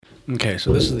Okay,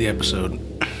 so this is the episode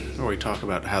where we talk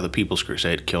about how the People's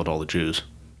Crusade killed all the Jews.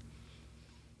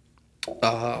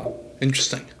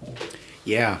 Interesting.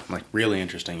 Yeah, like really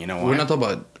interesting. You know why? We're not talking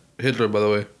about Hitler, by the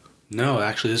way. No,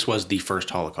 actually, this was the first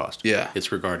Holocaust. Yeah.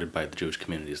 It's regarded by the Jewish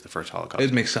community as the first Holocaust.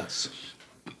 It makes sense.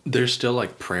 There's still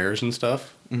like prayers and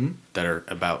stuff that are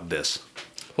about this.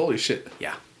 Holy shit.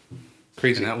 Yeah.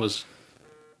 Crazy. And that was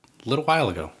a little while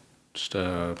ago. Just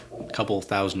a couple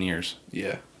thousand years.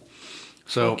 Yeah.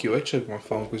 So, Fuck you. I checked my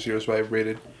phone because yours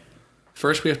vibrated.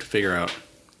 first we have to figure out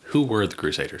who were the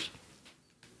Crusaders.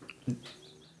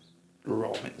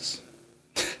 Romans.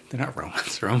 They're not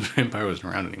Romans. The Roman Empire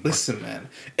wasn't around anymore. Listen, man.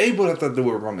 Everybody thought they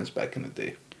were Romans back in the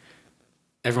day.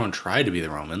 Everyone tried to be the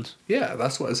Romans. Yeah,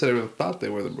 that's why I said everyone thought they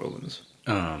were the Romans.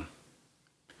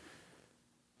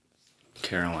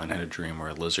 Caroline had a dream where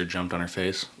a lizard jumped on her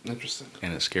face, Interesting.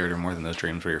 and it scared her more than those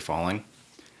dreams where you're falling.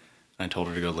 I told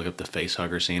her to go look up the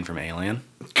facehugger scene from Alien.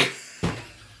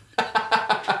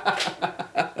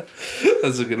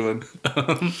 That's a good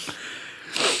one.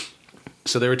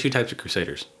 So there were two types of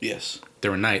crusaders. Yes.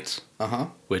 There were knights, Uh-huh.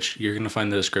 which you're going to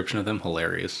find the description of them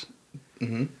hilarious.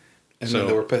 And So- then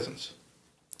there were peasants.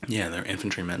 Yeah, they're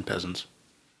infantrymen, peasants.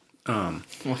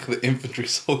 Like the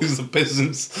infantry's always the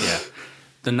peasants. Yeah.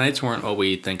 The knights weren't what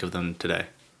we think of them today.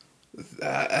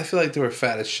 I feel like they were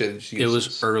fat as shit. It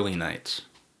was early knights.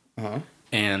 Uh-huh.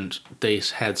 And they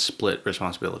had split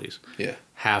responsibilities. Yeah.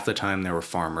 Half the time they were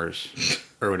farmers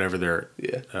or whatever their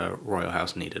Yeah. royal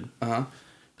house needed. Uh-huh.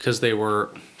 Because they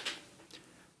were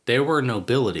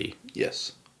nobility,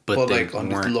 Yes. but they like on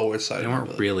the weren't lower side. They of weren't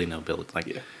the- really nobility. Like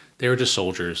Yeah. they were just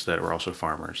soldiers that were also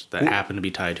farmers that happened to be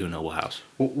tied to a noble house.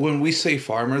 When we say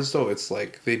farmers, though, it's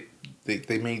like they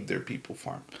made their people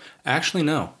farm. Actually,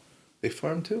 no, They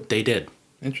farm too? they did,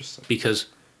 Interesting. because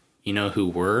you know who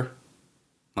were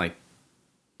like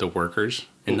the workers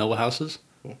in noble houses?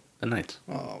 Who? The knights.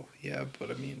 Oh, yeah, but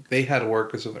I mean, they had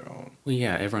workers of their own. Well,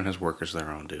 yeah, everyone has workers of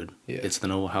their own, dude. Yeah. It's the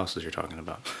noble houses you're talking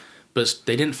about. But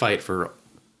they didn't fight for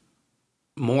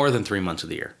more than 3 months of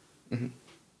the year.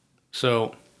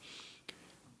 So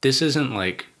this isn't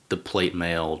like the plate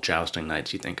mail jousting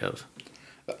knights you think of.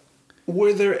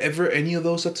 Were there ever any of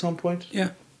those at some point?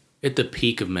 Yeah. At the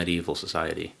peak of medieval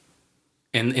society.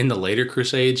 And in the later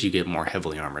crusades, you get more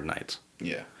heavily armored knights.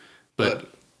 Yeah. But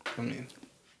I mean,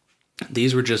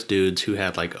 these were just dudes who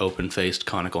had like open-faced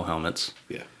conical helmets.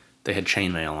 yeah. They had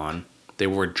chainmail on. They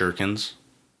wore jerkins,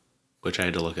 which I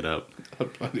had to look it up.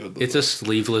 I know It's a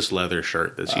sleeveless leather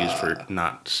shirt that's used for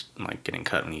not like getting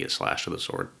cut when you get slashed with a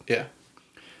sword. Yeah.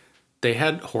 They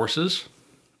had horses,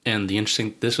 and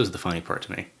this was the funny part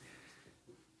to me.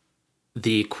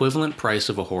 The equivalent price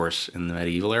of a horse in the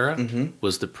medieval era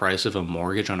was the price of a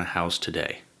mortgage on a house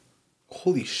today.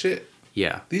 Holy shit.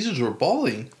 Yeah. These dudes were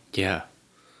balling. Yeah.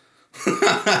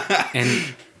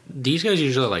 And these guys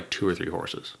usually have like 2 or 3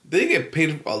 horses. They get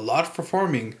paid a lot for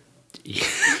farming.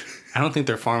 I don't think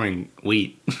they're farming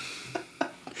wheat.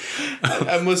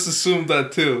 I must assume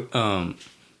that too.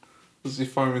 Was he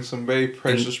farming some very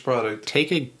precious product?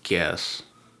 Take a guess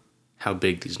how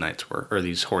big these knights were, or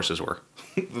these horses were.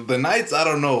 The knights, I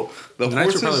don't know. The The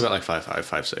horses, knights were probably about like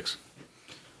 5'5", 5'6".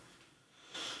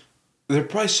 they're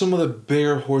probably some of the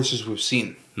bigger horses we've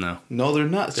seen. No. No, they're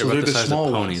not. They're So about they're the the size of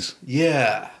small ponies. ones.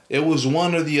 Yeah. It was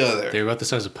one or the other. They're about the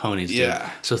size of ponies, dude. Yeah.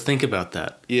 So think about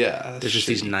that. Yeah. There's just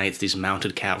these knights, these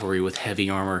mounted cavalry with heavy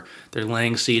armor. They're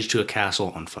laying siege to a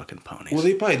castle on fucking ponies. Well,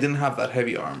 they probably didn't have that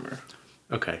heavy armor.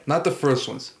 Okay. Not the first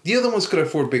ones. The other ones could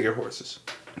afford bigger horses.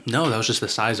 No, that was just the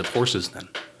size of horses then.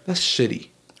 That's shitty.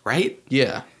 Right?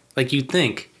 Yeah. Like you'd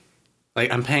think, like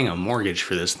I'm paying a mortgage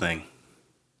for this thing.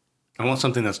 I want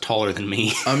something that's taller than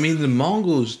me. I mean, the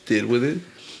Mongols did with it.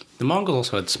 The Mongols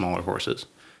also had smaller horses.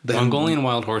 Then- Mongolian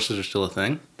wild horses are still a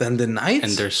thing, Then the knights?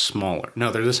 and they're smaller.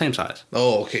 No, they're the same size,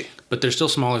 Oh, okay. but they're still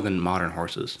smaller than modern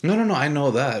horses. No, I know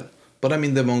that. But I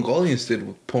mean, the Mongolians did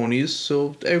with ponies,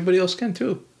 so everybody else can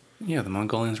too. Yeah, the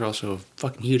Mongolians are also a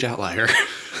fucking huge outlier.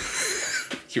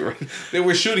 You're right. They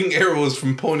were shooting arrows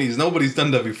from ponies. Nobody's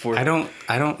done that before. I don't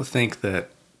think that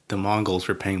the Mongols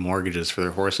were paying mortgages for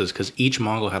their horses because each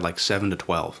Mongol had like 7 to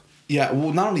 12. Yeah,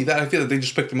 well, not only that, I feel like they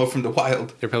just picked them up from the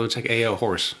wild. They're probably just like, "Hey, yo,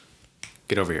 horse,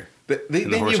 get over here." They And the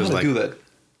knew horse how was to like- do that.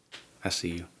 I see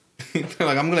you. They're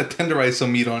like, I'm going to tenderize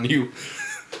some meat on you.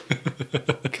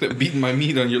 Could have beaten my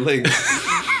meat on your legs.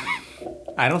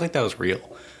 I don't think that was real.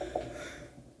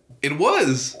 It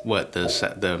was. What,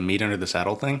 the meat under the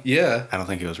saddle thing? Yeah. I don't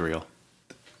think it was real.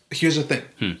 Here's the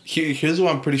thing. Here's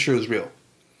what I'm pretty sure is real.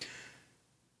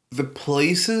 The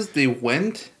places they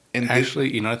went and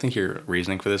Actually, you know what I think your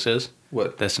reasoning for this is?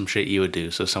 What? That's some shit you would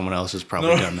do, so someone else has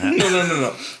probably No, done that.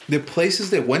 no. The places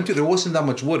they went to, there wasn't that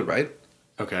much wood, right?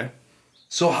 Okay.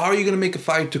 So how are you gonna make a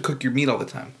fire to cook your meat all the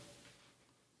time?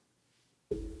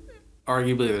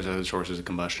 Arguably, there's other sources of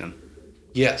combustion.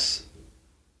 Yes,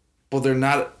 but they're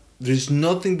not. There's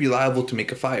nothing reliable to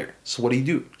make a fire. So what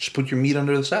do? Just put your meat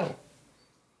under the saddle.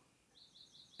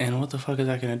 And what the fuck is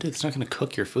that going to do? It's not going to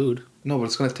cook your food. No, but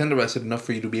it's gonna tenderize it enough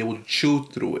for you to be able to chew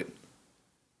through it.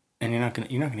 And you're not gonna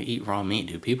eat raw meat,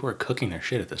 dude. People are cooking their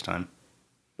shit at this time.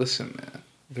 Listen, man.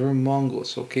 They're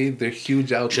Mongols, okay? They're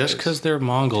huge outliers. Just because they're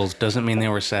Mongols doesn't mean they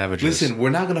were savages. Listen, we're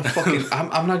not gonna fucking.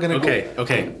 I'm not gonna go.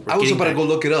 Okay. I was about to go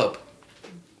look it up.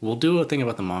 We'll do a thing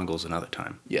about the Mongols another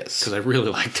time. Yes. Because I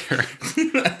really like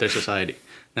their society.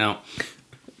 Now,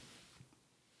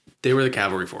 they were the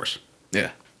cavalry force.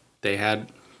 Yeah. They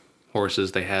had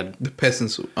horses. They had The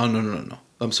peasants. Oh, no.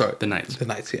 I'm sorry. the knights. The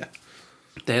knights, yeah.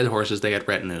 They had horses. They had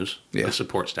retinues. Yeah. The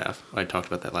support staff. I talked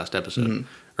about that last episode.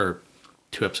 Or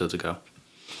 2 episodes ago.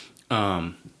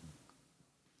 And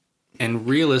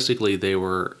realistically, they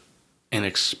were an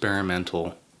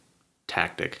experimental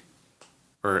tactic.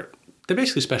 Or they're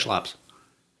basically special ops.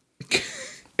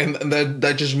 And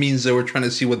that just means they were trying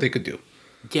to see what they could do.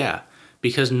 Yeah.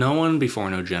 Because no one before,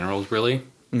 no generals really,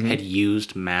 had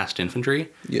used massed infantry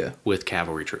Yeah. with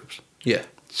cavalry troops. Yeah.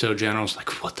 So generals like,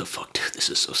 what the fuck, dude? This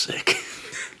is so sick.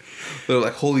 They're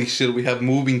like, holy shit, we have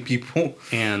moving people.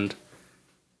 And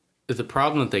the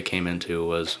problem that they came into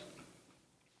was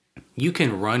you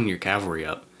can run your cavalry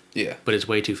up, Yeah. but it's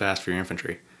way too fast for your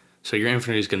infantry. So your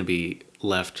infantry is going to be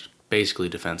left basically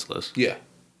defenseless Yeah.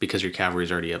 because your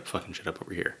cavalry's already up fucking shit up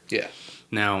over here. Yeah.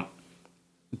 Now,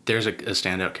 there's a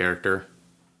standout character,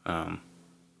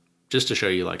 just to show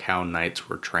you like how knights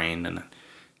were trained and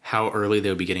how early they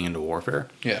would be getting into warfare.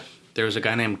 Yeah. There was a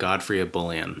guy named Godfrey of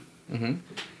Bouillon. Mm-hmm.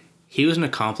 He was an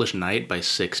accomplished knight by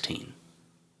 16.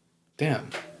 Damn.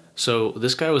 So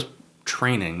this guy was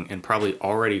training and probably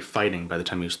already fighting by the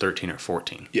time he was 13 or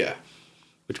 14. Yeah.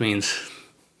 Which means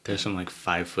there's some like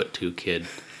 5'2" kid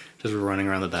just running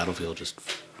around the battlefield just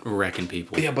wrecking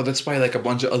people. Yeah, but that's probably like a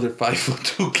bunch of other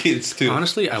 5'2" kids too.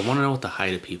 Honestly, I want to know what the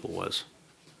height of people was.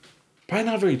 Probably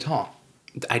not very tall.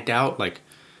 I doubt like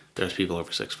there's people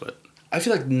over 6 foot. I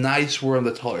feel like knights were on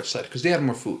the taller side because they had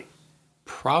more food.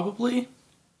 Probably,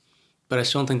 but I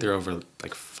still don't think they're over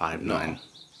like 5'9". No.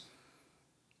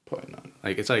 Probably not.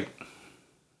 Like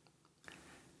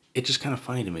it's just kind of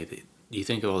funny to me that you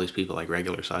think of all these people like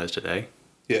regular size today,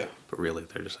 Yeah. but really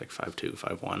they're just like 5'2",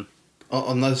 5'1".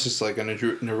 Unless it's like a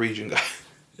Norwegian guy.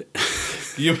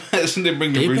 You imagine they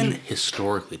bring They've Norwegian... been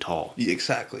historically tall, Yeah,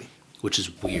 exactly. which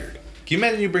is weird. Can you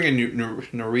imagine you bring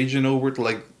a Norwegian over to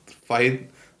like fight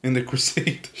in the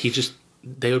Crusade?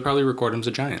 They would probably record him as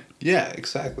a giant, Yeah,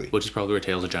 exactly. which is probably where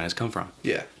Tales of Giants come from.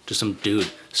 Yeah. Just some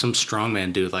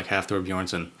strongman dude like Hafthor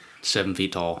Bjornsson, 7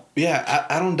 feet tall. Yeah,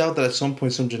 I don't doubt that at some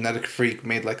point some genetic freak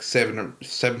made like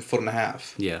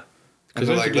 7'1.5". Yeah. And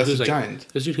they're like, that's a giant.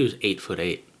 This dude who was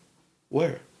 8'8".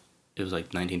 Where? It was like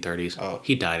 1930s. Oh.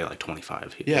 He died at like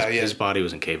 25. Yeah. His body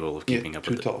was incapable of keeping up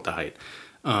too with tall. the height.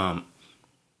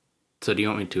 So do you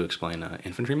want me to explain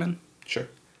infantrymen? Sure.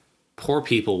 Poor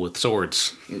people with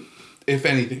swords. If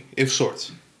anything. If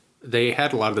swords. They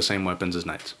had a lot of the same weapons as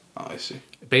knights. Oh, I see.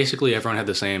 Basically, everyone had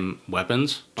the same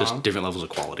weapons, just different levels of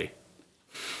quality.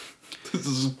 This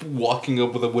is walking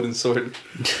up with a wooden sword.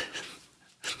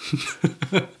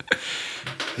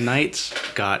 Knights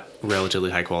got relatively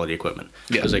high quality equipment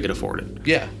because they could afford it.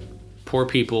 Yeah. Poor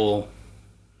people,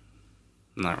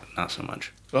 not so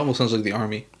much. It almost sounds like the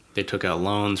army. They took out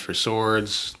loans for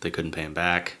swords. They couldn't pay them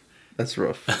back. That's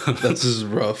rough. That's just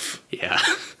rough. Yeah.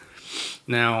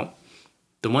 Now,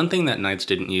 the one thing that knights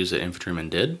didn't use that infantrymen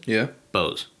did, Yeah.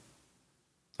 bows.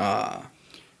 Ah.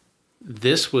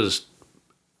 This was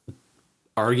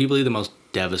arguably the most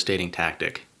devastating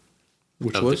tactic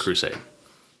Which of was? the crusade.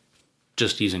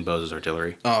 Just using bows as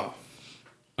artillery. Oh.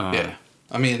 Yeah.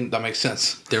 I mean, that makes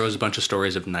sense. There was a bunch of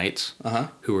stories of knights Uh-huh.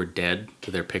 who were dead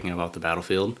that they're picking up off the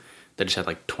battlefield that just had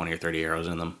like 20 or 30 arrows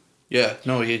in them. Yeah.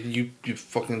 No, you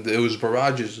fucking... It was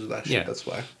barrages of that shit. Yeah. That's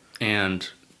why. And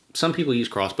some people use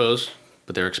crossbows,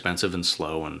 but they're expensive and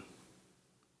slow and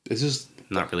It's just...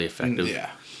 not really effective. Yeah.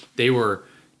 They were,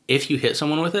 if you hit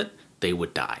someone with it, they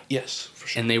would die. Yes, for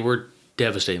sure. And they were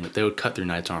devastating. They would cut through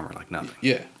knight's armor like nothing.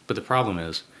 Yeah. But the problem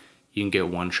is, you can get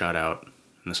one shot out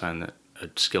and assign that a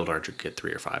skilled archer could get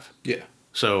 3 or 5. Yeah.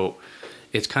 So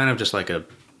it's kind of just like a,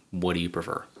 what do you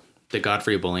prefer? The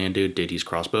Godfrey of Bouillon dude did use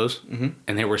crossbows,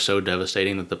 and they were so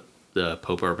devastating that the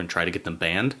Pope Urban tried to get them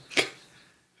banned.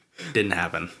 Didn't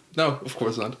happen. No, of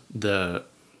course not. The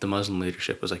Muslim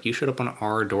leadership was like, you showed up on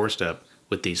our doorstep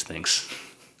with these things.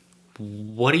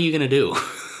 what are you going to do?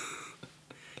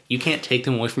 You can't take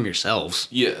them away from yourselves.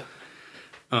 Yeah.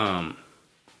 And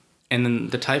then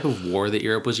the type of war that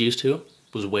Europe was used to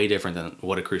was way different than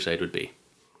what a crusade would be.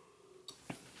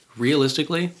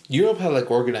 Realistically, Europe had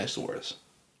like organized wars,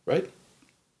 right?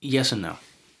 yes and no.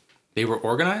 They were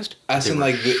organized, but As they in were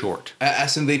like short.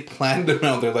 As in they planned them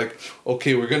out. They're like,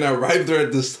 okay, we're gonna arrive there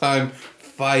at this time,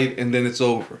 fight, and then it's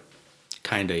over.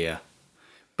 Kinda, yeah.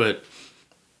 But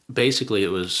basically,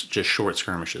 it was just short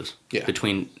skirmishes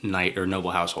between knight or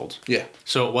noble households. Yeah.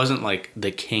 So it wasn't like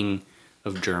the king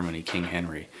of Germany, King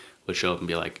Henry, would show up and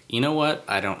be like, you know what?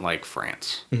 I don't like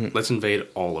France. Let's invade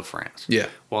all of France. Yeah.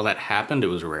 While that happened, it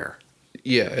was rare.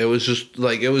 Yeah, it was just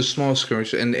like it was small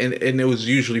skirmishes, and it was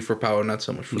usually for power, not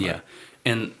so much for Yeah. that.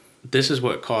 And this is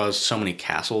what caused so many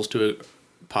castles to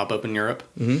pop up in Europe.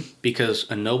 Mm-hmm. Because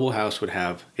a noble house would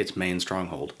have its main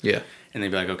stronghold. Yeah. And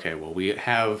they'd be like, okay, well, we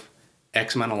have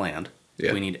X amount of land.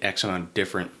 Yeah. We need X amount of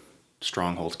different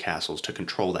strongholds, castles to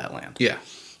control that land. Yeah.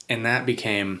 And that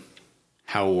became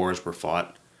how wars were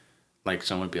fought. Like,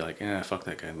 someone would be like, fuck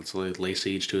that guy. Let's lay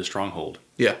siege to his stronghold.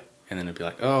 Yeah. And then it'd be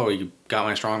like, oh, you got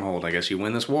my stronghold. I guess you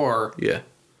win this war. Yeah.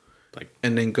 Like,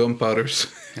 And then gunpowders.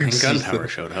 and then gunpowder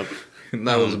showed up.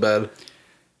 That was bad.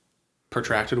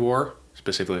 Protracted war,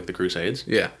 specifically like the Crusades,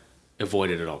 Yeah.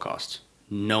 avoided at all costs.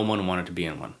 No one wanted to be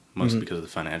in one, mostly because of the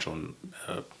financial and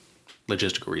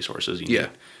logistical resources you need. Yeah.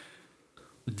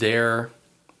 There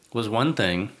was one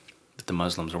thing that the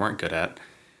Muslims weren't good at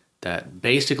that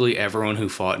basically everyone who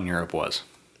fought in Europe was.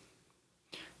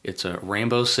 It's a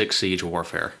Rainbow Six Siege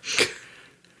warfare.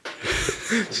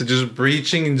 So just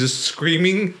breaching and just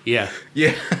screaming. Yeah.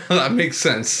 Yeah, that makes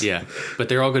sense. Yeah. But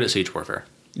they're all good at siege warfare.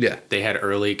 Yeah. They had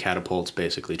early catapults,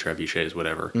 basically, trebuchets,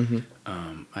 whatever.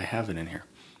 I have it in here.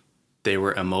 They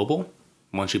were immobile.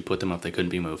 Once you put them up, they couldn't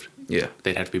be moved. Yeah.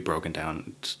 They'd have to be broken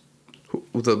down.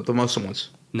 The Muslim ones.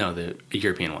 No, the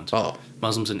European ones. Oh.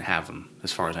 Muslims didn't have them,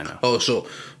 as far as I know. Oh, so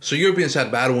Europeans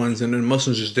had bad ones, and then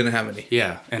Muslims just didn't have any.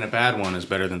 Yeah, and a bad one is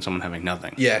better than someone having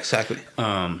nothing. Yeah, exactly.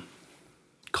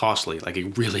 Costly, like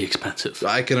really expensive.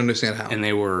 I can understand how. And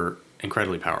they were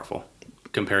incredibly powerful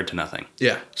compared to nothing.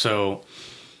 Yeah. So,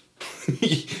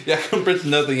 Yeah, compared to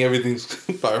nothing, everything's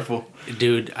powerful.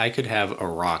 dude, I could have a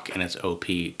rock and its OP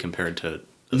compared to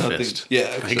a Nothing. fist.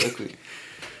 Yeah, Like, exactly.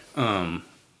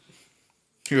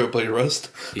 You ever play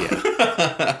Rust? yeah.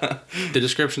 The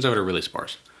descriptions of it are really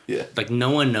sparse. Yeah. Like, no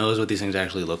one knows what these things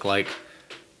actually look like.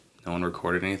 No one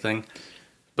recorded anything.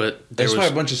 But there That's was... why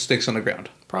a bunch of sticks on the ground.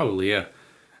 Probably, yeah.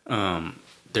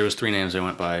 There was 3 names they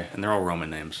went by, and they're all Roman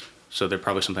names. So they're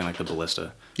probably something like the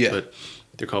ballista. Yeah. But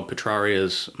they're called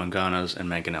Petrarias, Manganas, and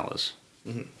Manganellas.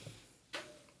 Mm-hmm.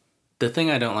 The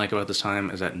thing I don't like about this time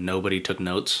is that nobody took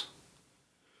notes.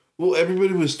 Well,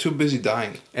 everybody was too busy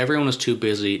dying. Everyone was too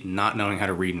busy not knowing how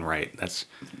to read and write. That's...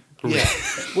 Yeah.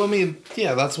 Well, I mean,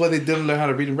 yeah, that's why they didn't learn how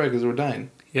to read and write, because they were dying.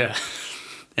 Yeah.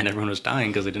 And everyone was dying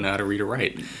because they didn't know how to read or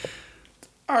write.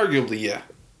 Arguably, yeah.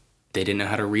 They didn't know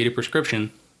how to read a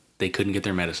prescription. They couldn't get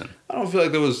their medicine. I don't feel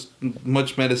like there was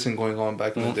much medicine going on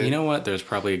back in the day. You know what? There's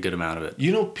probably a good amount of it.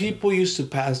 You know, people used to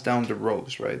pass down the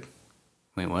robes, right?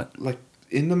 Wait, what? Like,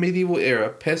 in the medieval era,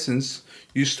 peasants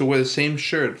used to wear the same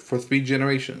shirt for 3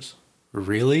 generations.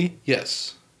 Really?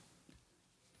 Yes.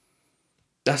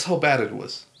 That's how bad it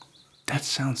was. That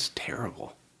sounds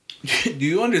terrible. Do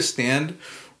you understand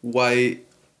why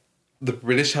the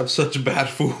British have such bad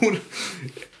food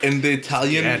and the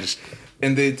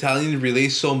Italian rely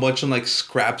so much on like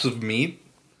scraps of meat?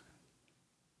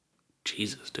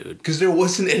 Jesus, dude. Because there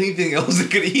wasn't anything else they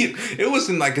could eat. It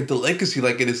wasn't like a delicacy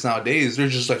like it is nowadays. They're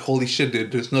just like, holy shit,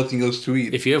 dude, there's nothing else to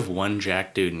eat. If you have one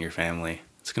Jack dude in your family,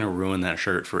 it's gonna ruin that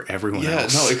shirt for everyone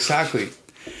else. Yeah, no, exactly.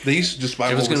 They used to just buy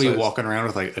Everyone's gonna be oversized. walking around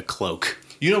with like a cloak.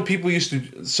 You know, people used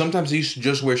to sometimes they used to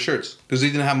just wear shirts because they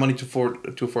didn't have money to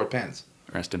afford pants.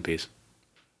 Rest in peace.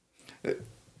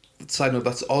 Side note: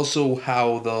 that's also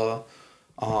how the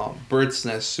bird's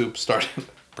nest soup started.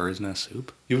 Bird's nest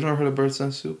soup? You've never heard of bird's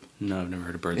nest soup? No, I've never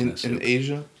heard of bird's nest soup. In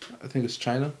Asia, I think it's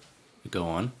China. Go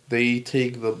on. They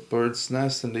take the bird's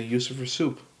nest and they use it for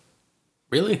soup.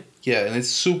 Really? Yeah, and it's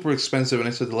super expensive and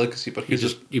it's a delicacy. But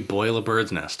You boil a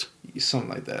bird's nest. Something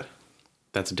like that.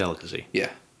 That's a delicacy. Yeah.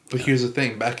 But here's the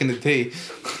thing: back in the day,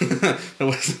 there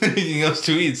wasn't anything else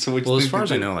to eat. So as far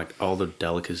as I know, like all the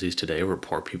delicacies today were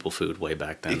poor people food way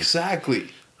back then.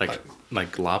 Exactly.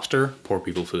 Like lobster, poor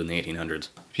people food in the 1800s.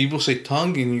 People say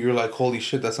tongue, and you're like, "Holy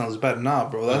shit, that sounds bad." Nah,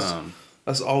 bro,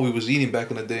 that's all we was eating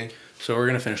back in the day. So we're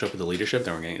gonna finish up with the leadership,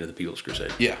 then we're getting into the People's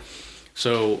Crusade. Yeah.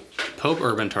 So Pope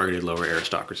Urban targeted lower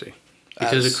aristocracy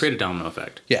because it created a domino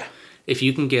effect. Yeah. If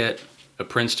you can get a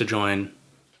prince to join,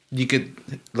 you could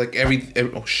like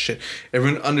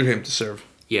everyone under him to serve.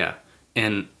 Yeah,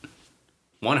 and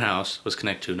one house was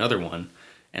connected to another one,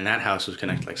 and that house was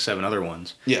connected to like 7 other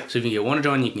ones. Yeah. So if you get one to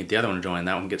join, you can get the other one to join.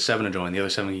 That one gets 7 to join. The other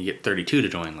 7 you get 32 to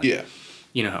join. Like, yeah.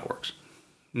 You know how it works.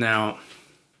 Now,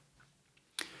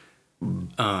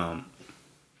 I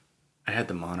had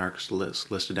the monarchs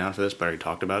listed down for this, but I already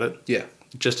talked about it. Yeah.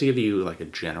 Just to give you like a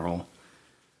general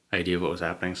idea of what was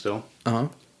happening still.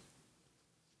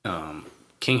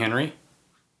 King Henry.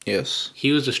 Yes.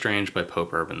 He was estranged by Pope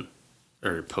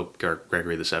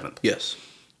Gregory VII. Yes.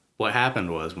 What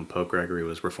happened was when Pope Gregory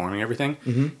was reforming everything,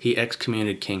 he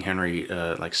excommunicated King Henry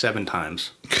like 7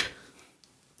 times.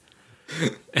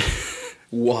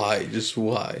 Why? Just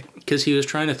why? Because he was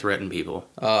trying to threaten people.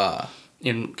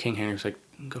 And King Henry was like,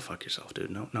 "Go fuck yourself, dude.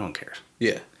 No one cares."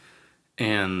 Yeah.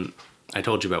 And I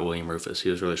told you about William Rufus. He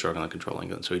was really struggling with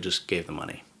controlling it, so he just gave the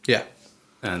money. Yeah.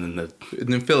 And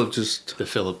then Philip just... The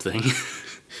Philip thing.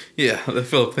 Yeah, the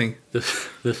Philip thing. The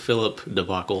Philip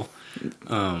debacle.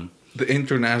 The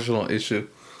international issue.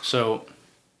 So...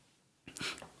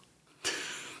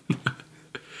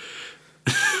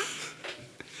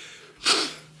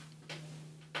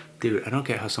 Dude, I don't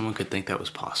get how someone could think that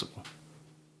was possible.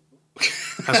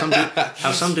 How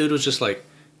some dude was just like,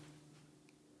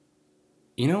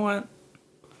 you know what?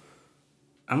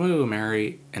 I'm going to go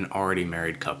marry an already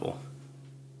married couple.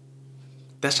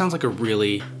 That sounds like a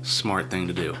really smart thing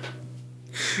to do.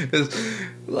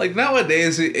 Like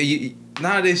nowadays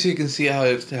you can see how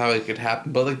it could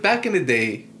happen, but like back in the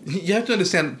day, you have to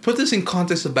understand. Put this in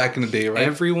context of back in the day, right?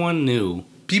 Everyone knew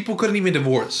people couldn't even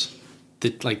divorce.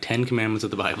 The like 10 Commandments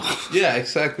of the Bible. Yeah,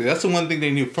 exactly. That's the one thing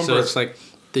they knew from so birth. It's like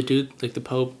the dude, like the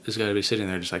Pope, is got to be sitting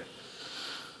there just like,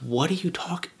 what are you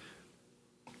talking?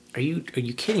 Are you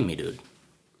kidding me, dude?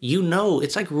 You know,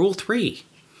 it's like Rule 3.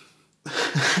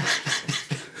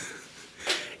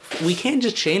 We can't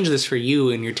just change this for you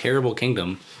in your terrible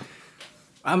kingdom.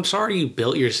 I'm sorry you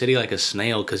built your city like a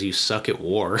snail because you suck at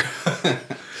war.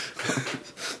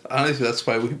 Honestly, that's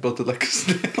why we built it like a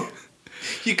snail.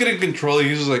 He couldn't control it. He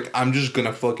was just like, I'm just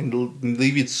gonna fucking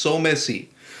leave it so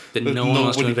messy that no one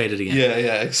wants to invade it again.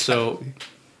 Yeah, exactly. So,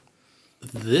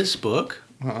 this book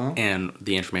and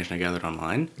the information I gathered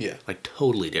online, like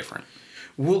totally different.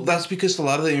 Well, that's because a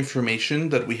lot of the information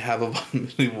that we have about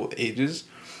medieval ages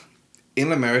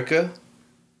in America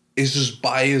is just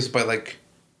biased by like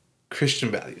Christian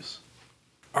values.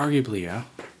 Arguably, yeah.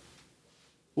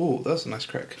 Ooh, that's a nice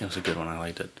crack. It was a good one. I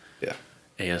liked it. Yeah.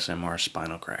 ASMR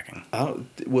spinal cracking.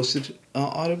 Was it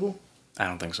audible? I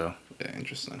don't think so. Yeah,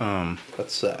 interesting.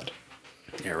 That's sad.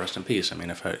 Yeah, rest in peace. I mean,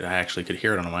 if I actually could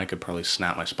hear it on a mic, I could probably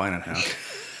snap my spine in half.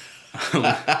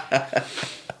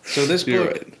 So this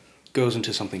book goes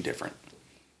into something different.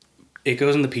 It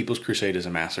goes into People's Crusade as a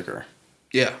massacre.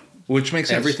 Yeah, which makes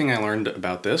sense. Everything I learned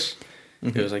about this,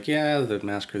 it was like, yeah, the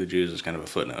massacre of the Jews is kind of a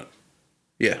footnote.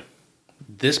 Yeah.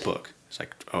 This book, it's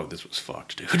like, oh, this was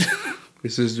fucked, dude.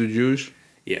 This is the Jewish?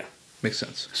 Yeah. Makes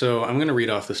sense. So I'm going to read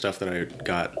off the stuff that I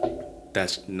got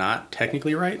that's not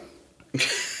technically right.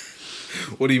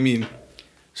 What do you mean?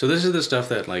 So this is the stuff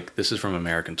that, like, this is from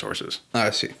American sources. I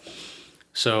see.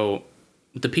 So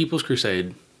the People's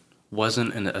Crusade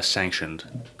wasn't a sanctioned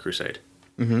crusade.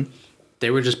 Mm-hmm. They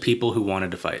were just people who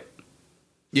wanted to fight.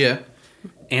 Yeah.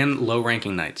 And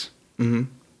low-ranking knights.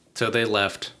 Mm-hmm. So they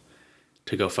left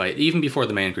to go fight, even before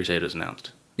the main crusade was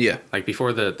announced. Yeah. Like,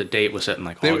 before the date was set in,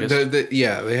 like, August.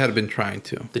 They had been trying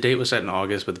to. The date was set in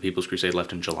August, but the People's Crusade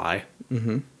left in July.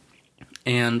 Mm-hmm.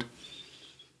 And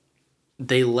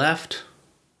they left...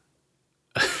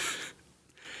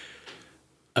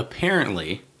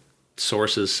 Apparently,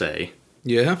 sources say...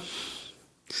 Yeah?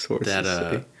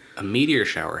 That a meteor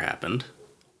shower happened,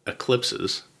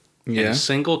 eclipses, and a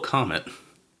single comet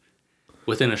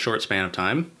within a short span of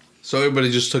time. So everybody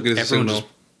just took it as a signal. Just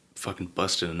fucking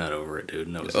busted a nut over it, dude.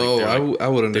 No, I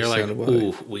would understand why.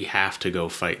 Ooh, we have to go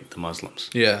fight the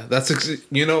Muslims. Yeah, that's if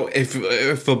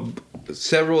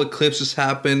several eclipses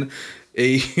happen,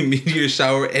 a meteor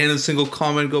shower and a single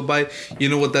comet go by, you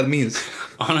know what that means.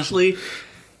 Honestly,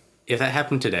 if that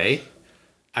happened today,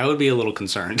 I would be a little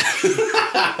concerned.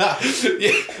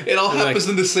 It all happens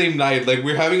in the same night. Like,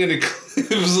 we're having an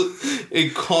eclipse, a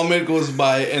comet goes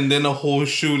by, and then a whole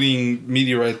shooting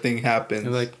meteorite thing happens.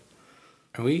 You're like,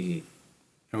 are we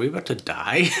about to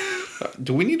die?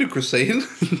 Do we need a crusade?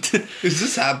 Is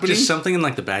this happening? Just something in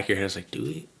like the back of your head is like, do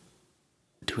we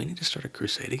need to start a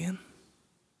crusade again?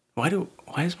 Why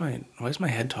is my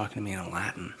head talking to me in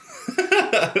Latin?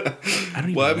 I don't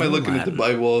even Why am I looking Latin. at the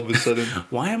Bible all of a sudden?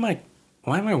 Why am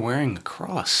I wearing a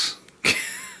cross?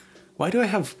 Why do I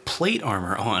have plate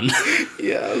armor on?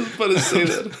 Yeah, I was about to say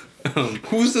that.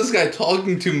 Who's this guy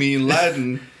talking to me in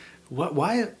Latin? What?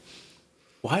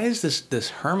 Why is this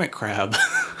hermit crab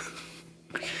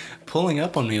pulling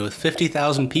up on me with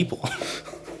 50,000 people?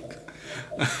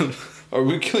 Are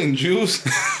we killing Jews?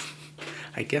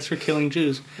 I guess we're killing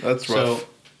Jews. That's rough.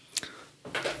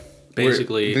 So,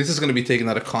 basically... This is going to be taken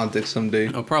out of context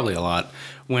someday. Oh, probably a lot.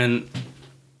 When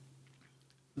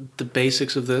the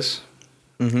basics of this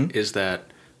is that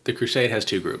the crusade has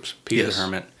two groups, Peter the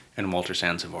Hermit and Walter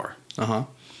Sansevier. Uh-huh.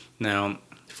 Now,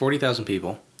 40,000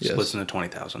 people splits into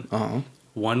 20,000. Uh-huh.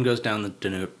 One goes down the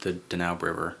Danube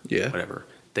River, Yeah. whatever.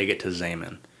 They get to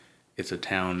Zemun. It's a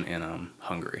town in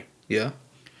Hungary. Yeah.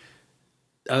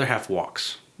 The other half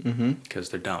walks because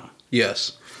they're dumb.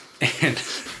 Yes. And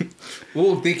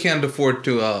well, they can't afford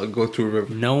to go to a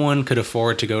river. no one could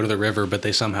afford to go to the river, but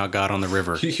they somehow got on the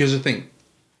river. Here's the thing.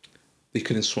 They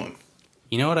couldn't swim.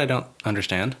 You know what I don't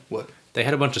understand? What? They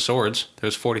had a bunch of swords. There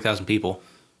was 40,000 people.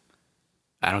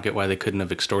 I don't get why they couldn't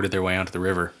have extorted their way onto the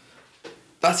river.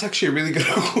 That's actually a really good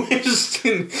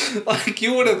question. Like,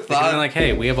 you would have They're thought... like,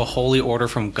 hey, we have a holy order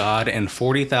from God and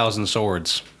 40,000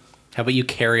 swords. How about you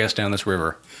carry us down this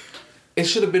river? It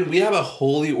should have been, we have a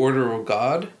holy order of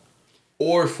God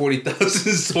or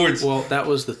 40,000 swords. Well, that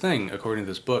was the thing, according to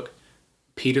this book.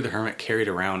 Peter the Hermit carried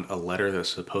around a letter that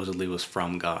supposedly was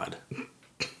from God.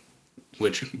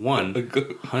 Which, one,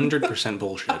 100%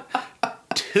 bullshit.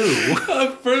 Two...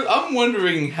 I'm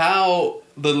wondering how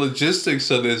the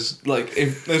logistics of this, like,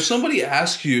 if somebody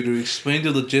asks you to explain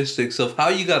the logistics of how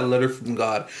you got a letter from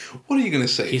God, what are you going to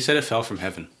say? He said it fell from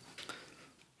heaven.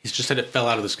 He's just said it fell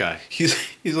out of the sky. He's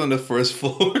on the first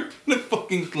floor. The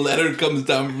fucking letter comes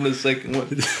down from the second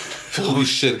one. Holy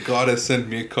shit, God has sent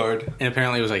me a card. And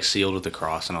apparently it was like sealed with the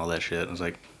cross and all that shit. I was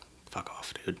like, fuck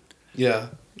off, dude. Yeah,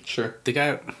 sure. The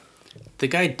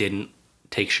guy didn't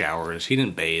take showers. He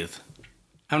didn't bathe.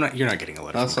 You're not getting a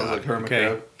letter That from sounds God, like hermit okay?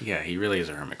 crab. Yeah, he really is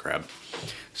a hermit crab.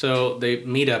 So they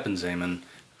meet up in Zemun.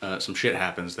 Some shit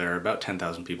happens there. About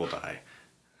 10,000 people die.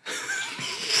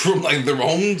 From, like, their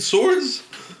own swords?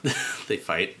 They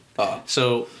fight.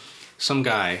 So some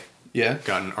guy Yeah.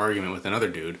 got in an argument with another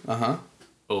dude Uh-huh.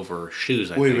 over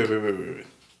shoes, I think. Wait.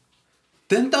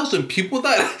 10,000 people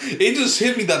died? It just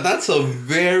hit me that's a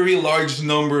very large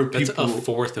number of people. That's a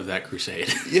fourth of that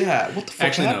crusade. Yeah, what the fuck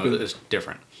Actually, happened? no, it's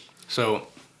different. So,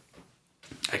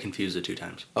 I confused it 2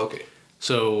 times. Okay.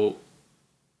 So,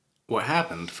 what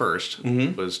happened first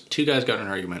was 2 guys got in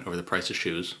an argument over the price of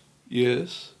shoes.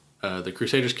 Yes. The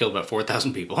Crusaders killed about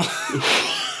 4,000 people.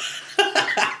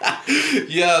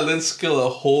 Yeah, let's kill a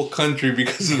whole country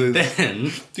because of this.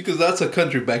 Then... Because that's a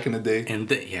country back in the day.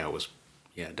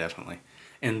 Yeah, definitely.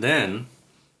 And then,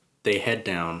 they head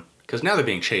down... Because now they're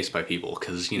being chased by people.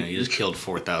 Because, you just killed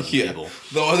 4,000 people.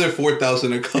 The other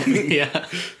 4,000 are coming. Yeah.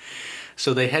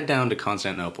 So they head down to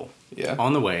Constantinople. Yeah.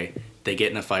 On the way, they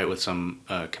get in a fight with some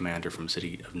commander from the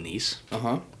city of Nice.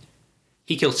 Uh-huh.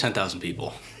 He kills 10,000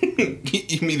 people.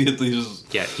 He immediately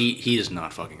just... Yeah, he is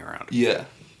not fucking around. Yeah.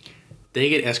 They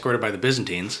get escorted by the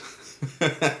Byzantines.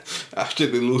 After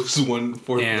they lose 1/4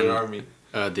 of their army.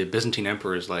 The Byzantine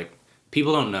emperor is like,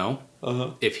 people don't know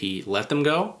if he let them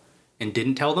go and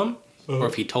didn't tell them, or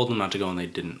if he told them not to go and they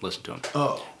didn't listen to him.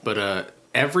 Oh. But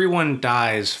everyone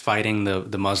dies fighting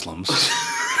the Muslims.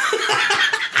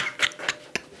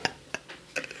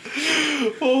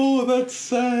 Oh, that's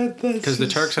sad. Because the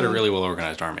Turks had a really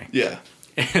well-organized army. Yeah.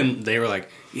 And they were like,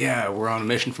 yeah, we're on a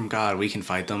mission from God. We can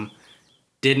fight them.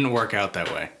 Didn't work out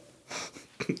that way.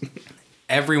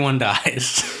 Everyone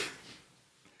dies.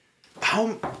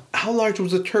 How large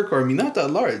was the Turk army? Not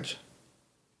that large.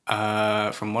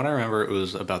 From what I remember, it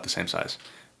was about the same size.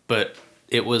 But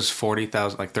it was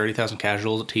 40,000, like 30,000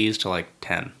 casualties to like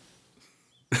 10.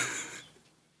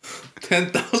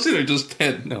 10,000 or just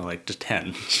 10? No, like just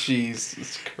 10.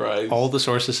 Jesus Christ. All the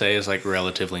sources say is like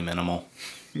relatively minimal.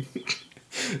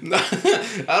 No,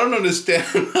 I don't understand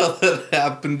how that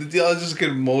happened. Did y'all just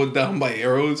get mowed down by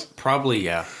arrows? Probably,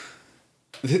 yeah.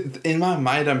 In my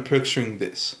mind, I'm picturing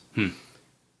this.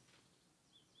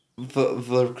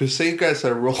 The Crusade guys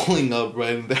are rolling up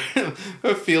right in there.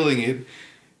 They're feeling it.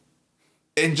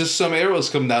 And just some arrows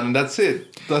come down and that's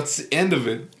it. That's the end of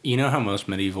it. You know how most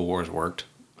medieval wars worked?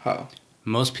 How?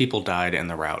 Most people died in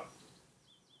the rout.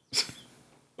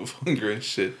 Of hunger and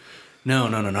shit. No,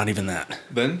 not even that.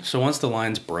 Then? So once the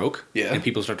lines broke and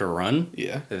people start to run,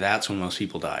 that's when most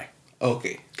people die.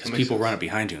 Okay. Because people run up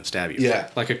behind you and stab you. Yeah.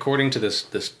 Like according to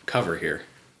this cover here.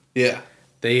 Yeah.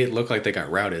 They look like they got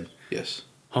routed. Yes.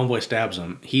 Homeboy stabs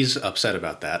him. He's upset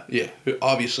about that. Yeah,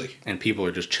 obviously. And people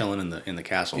are just chilling in the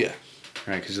castle. Yeah.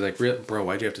 Right, because he's like, bro,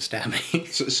 why'd you have to stab me?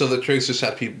 So the Turks just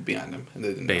had people behind them. And they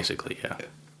didn't Basically, yeah.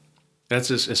 That's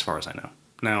as far as I know.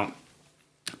 Now,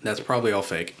 that's probably all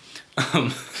fake.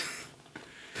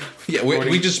 Yeah,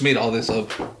 we just made all this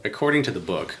up. According to the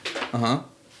book. Uh-huh.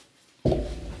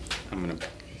 I'm going to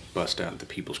bust out the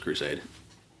People's Crusade.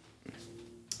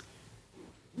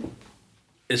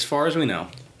 As far as we know,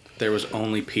 there was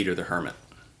only Peter the Hermit.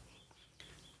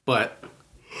 But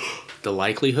the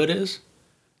likelihood is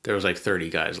there was like 30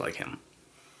 guys like him.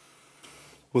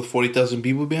 With 40,000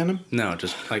 people behind him? No,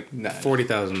 just like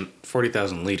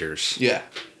 40,000 liters. Yeah.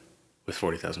 With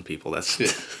 40,000 people. That's yeah.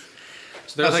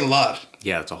 So that's like, a lot.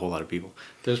 Yeah, it's a whole lot of people.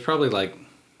 There's probably like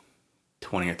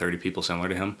 20 or 30 people similar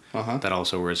to him that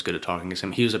also were as good at talking as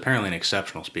him. He was apparently an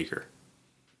exceptional speaker.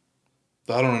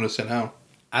 I don't understand how.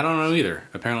 I don't know either.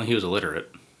 Apparently he was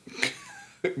illiterate.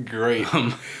 Great.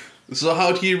 So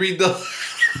how do you read the...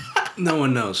 No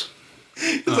one knows.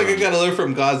 It's like I gotta learn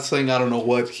from God saying I don't know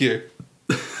what here.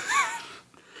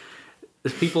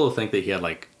 People think that he had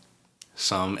like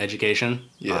some education,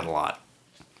 not a lot.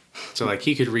 So like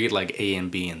he could read like A and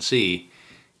B and C.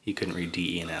 He couldn't read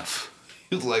D, E, and F.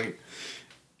 He was like,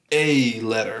 A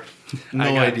letter.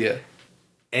 No idea.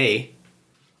 A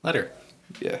letter.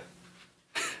 Yeah.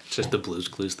 It's just the Blue's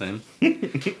Clues thing.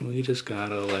 We just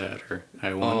got a letter.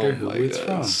 I wonder who it's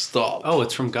from. Stop. Oh,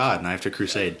 it's from God, and I have to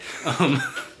crusade.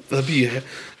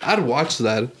 I'd watch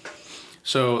that.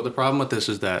 So the problem with this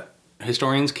is that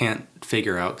historians can't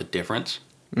figure out the difference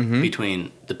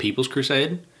between the People's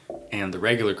Crusade and the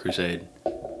regular crusade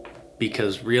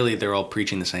because really they're all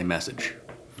preaching the same message.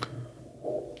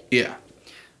 Yeah.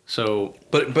 So,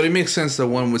 but it makes sense that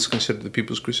one was considered the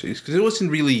People's Crusades because it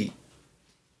wasn't really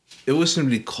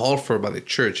called for by the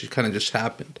church. It kind of just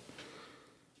happened.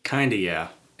 Kind of, yeah.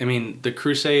 I mean, the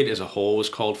crusade as a whole was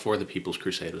called for. The People's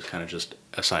Crusade was kind of just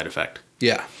a side effect.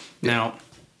 Yeah. Now,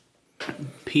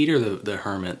 Peter the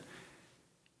Hermit,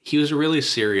 he was a really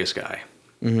serious guy.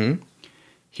 Mm-hmm.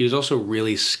 He was also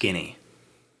really skinny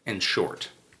and short.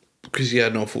 Because he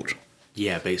had no food.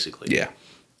 Yeah, basically. Yeah.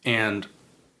 And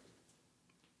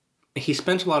he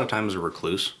spent a lot of time as a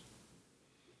recluse.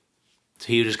 So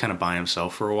he was just kind of by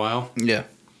himself for a while. Yeah.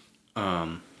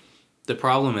 The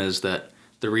problem is that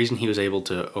the reason he was able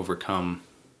to overcome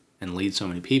and lead so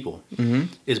many people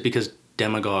is because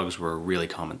demagogues were a really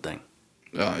common thing.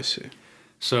 Oh, I see.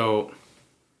 So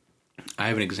I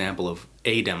have an example of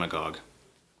a demagogue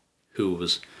who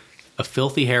was a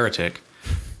filthy heretic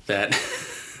that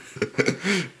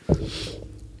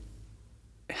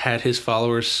had his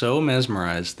followers so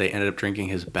mesmerized they ended up drinking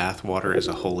his bathwater as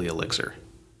a holy elixir.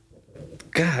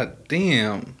 God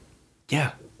damn.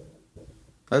 Yeah.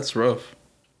 That's rough.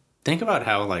 Think about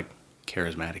how, like,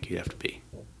 charismatic you'd have to be.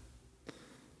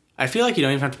 I feel like you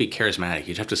don't even have to be charismatic. You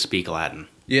just have to speak Latin.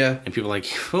 Yeah. And people are like,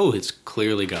 oh, it's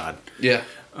clearly God. Yeah.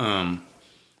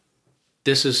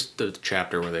 This is the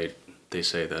chapter where they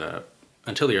say that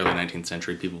until the early 19th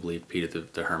century, people believed Peter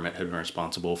the Hermit had been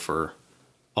responsible for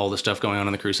all the stuff going on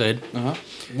in the crusade. Uh-huh.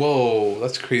 Whoa,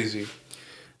 that's crazy.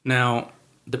 Now,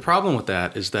 the problem with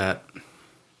that is that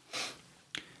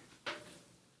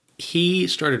he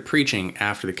started preaching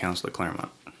after the Council of Claremont.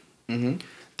 Mm-hmm.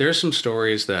 There's some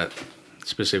stories that,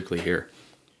 specifically here,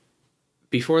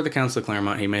 before the Council of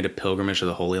Claremont, he made a pilgrimage to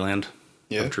the Holy Land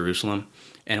of Jerusalem.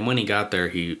 And when he got there,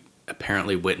 he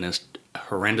apparently witnessed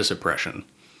horrendous oppression.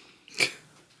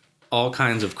 All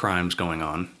kinds of crimes going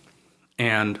on.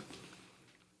 And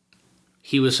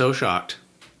he was so shocked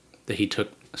that he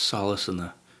took solace in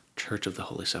the Church of the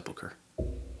Holy Sepulchre.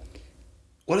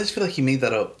 Why does it feel like he made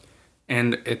that up?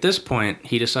 And at this point,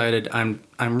 he decided, I'm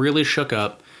really shook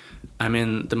up. I'm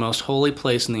in the most holy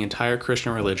place in the entire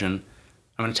Christian religion.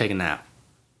 I'm going to take a nap.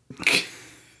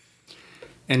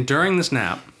 And during this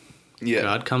nap,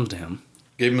 God comes to him.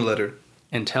 Gave him a letter.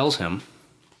 And tells him,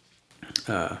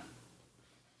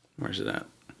 where's it at?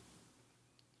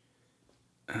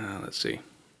 Let's see.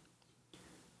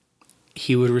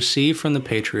 He would receive from the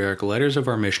Patriarch letters of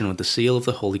our mission with the seal of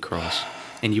the Holy Cross,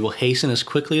 and you will hasten as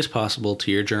quickly as possible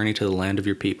to your journey to the land of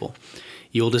your people.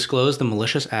 You will disclose the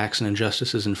malicious acts and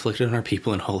injustices inflicted on our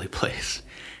people in holy place,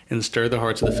 and stir the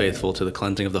hearts of the faithful to the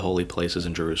cleansing of the holy places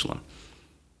in Jerusalem.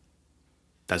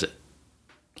 That's it.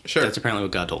 Sure. That's apparently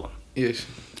what God told him. Yes.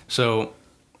 So,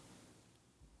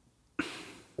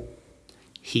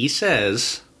 he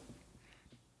says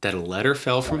that a letter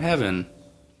fell from heaven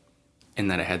and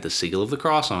that it had the seal of the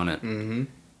cross on it, and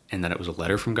that it was a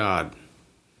letter from God.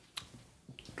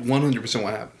 100%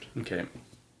 what happened. Okay.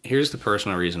 Here's the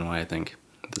personal reason why I think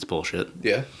that's bullshit.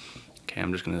 Yeah. Okay,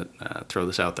 I'm just going to throw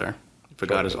this out there. If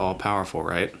God is all-powerful,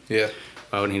 right? Yeah.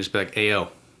 Why wouldn't he just be like, Ayo,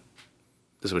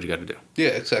 this is what you got to do? Yeah,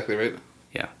 exactly, right?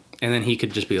 Yeah. And then he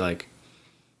could just be like,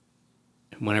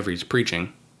 whenever he's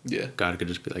preaching, Yeah. God could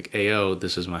just be like, "Ayo,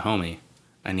 this is my homie.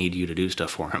 I need you to do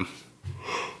stuff for him."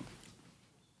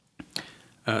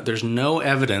 There's no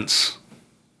evidence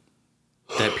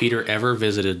that Peter ever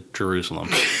visited Jerusalem.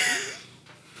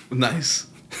 Nice.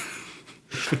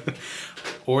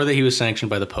 Or that he was sanctioned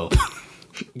by the Pope.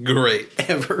 Great.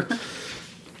 Ever.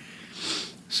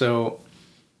 So,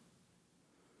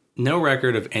 no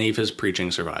record of any of his preaching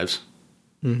survives.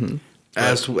 Mm-hmm.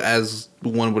 As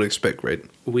one would expect, right?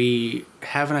 We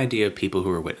have an idea of people who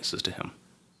were witnesses to him.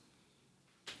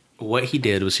 What he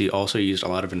did was he also used a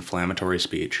lot of inflammatory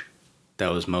speech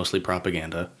that was mostly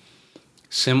propaganda,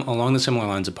 along the similar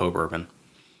lines of Pope Urban.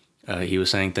 He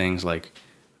was saying things like,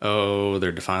 "Oh,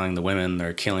 they're defiling the women,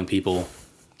 they're killing people,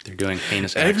 they're doing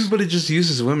heinous acts." Everybody just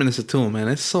uses women as a tool, man.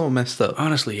 It's so messed up.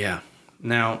 Honestly, yeah.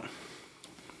 Now,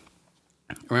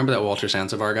 remember that Walter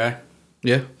Sansevar guy?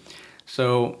 Yeah.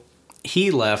 So he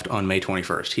left on May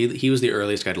 21st. He was the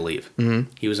earliest guy to leave.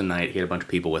 Mm-hmm. He was a knight. He had a bunch of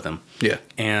people with him. Yeah.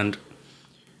 And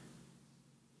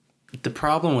the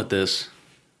problem with this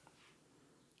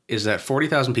is that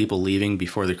 40,000 people leaving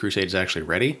before the crusade is actually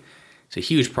ready is a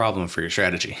huge problem for your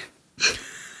strategy.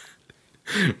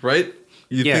 Right?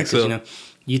 You think so?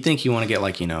 You think you want to get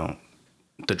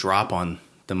the drop on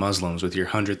the Muslims with your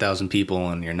 100,000 people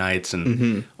and your knights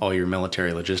and all your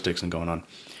military logistics and going on.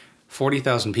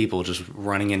 40,000 people just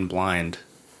running in blind,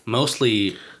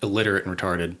 mostly illiterate and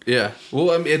retarded. Yeah.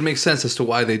 Well, I mean, it makes sense as to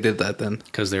why they did that then.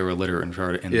 Because they were illiterate and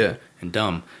retarded and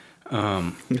dumb.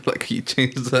 Like he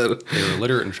changed that. They were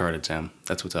illiterate and retarded, Sam.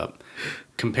 That's what's up.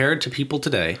 Compared to people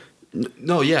today,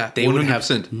 no, yeah, they 100%. Would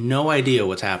have no idea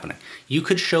what's happening. You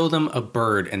could show them a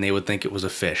bird and they would think it was a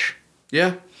fish.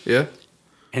 Yeah, yeah.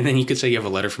 And then you could say you have a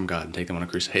letter from God and take them on a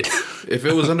crusade. If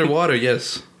it was underwater,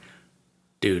 yes.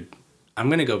 Dude, I'm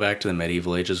going to go back to the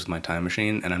medieval ages with my time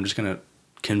machine and I'm just going to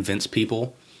convince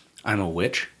people I'm a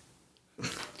witch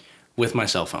with my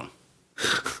cell phone.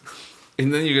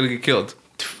 And then you're going to get killed.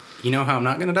 You know how I'm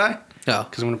not going to die? Yeah.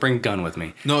 Because I'm going to bring a gun with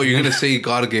me. No, you're going to say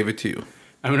God gave it to you.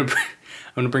 I'm going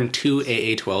to bring 2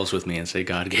 AA-12s with me and say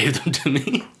God gave them to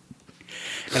me.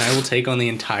 And I will take on the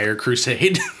entire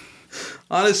crusade.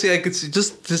 Honestly, I could see,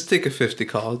 just take a 50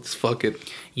 call. Just fuck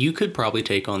it. You could probably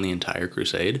take on the entire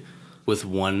crusade with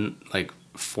one,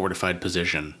 fortified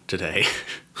position today.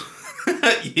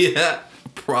 Yeah,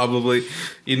 probably.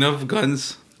 Enough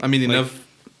guns. I mean, enough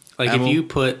ammo. If you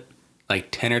put,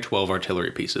 10 or 12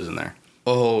 artillery pieces in there.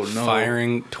 Oh, no.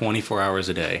 Firing 24 hours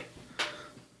a day.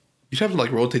 You'd have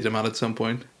to, rotate them out at some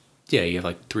point. Yeah, you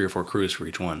have, 3 or 4 crews for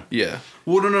each one. Yeah.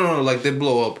 Well, no. They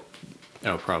blow up.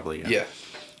 Oh, probably, yeah. Yeah.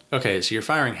 Okay, so you're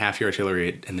firing half your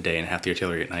artillery in the day and half the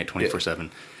artillery at night,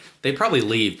 24/7. They'd probably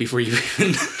leave before you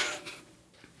even...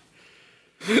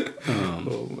 Oh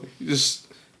my!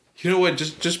 You know what?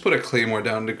 Just put a claymore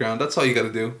down on the ground. That's all you got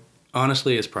to do.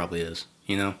 Honestly, it probably is.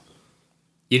 You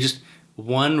just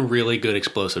one really good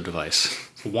explosive device,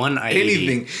 one IED.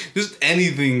 Anything, just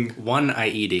anything. One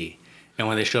IED, and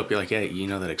when they show up, you're like, "Hey, you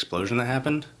know that explosion that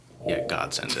happened? Yeah,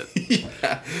 God sent it."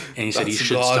 Yeah. And he said you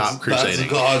should stop crusading.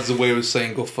 That's God's way of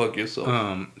saying go fuck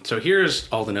yourself. So here's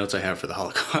all the notes I have for the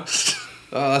Holocaust.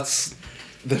 That's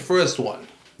the first one.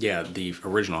 Yeah, the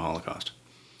original Holocaust.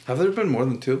 Have there been more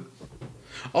than 2?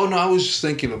 Oh, no, I was just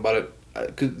thinking about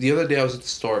it. 'Cause the other day I was at the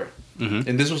store. Mm-hmm.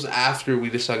 And this was after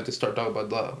we decided to start talking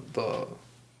about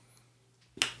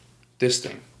this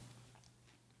thing.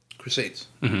 Crusades.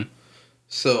 Mm-hmm.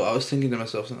 So I was thinking to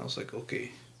myself, and I was like,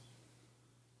 okay,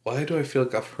 why do I feel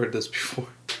like I've heard this before?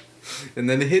 And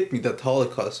then it hit me that the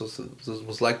Holocaust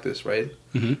was like this, right?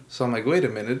 Mm-hmm. So I'm like, wait a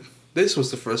minute. This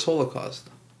was the first Holocaust.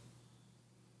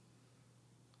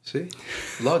 See?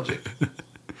 Logic.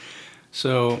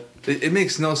 So it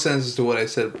makes no sense as to what I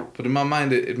said, but in my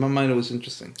mind, it was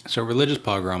interesting. So religious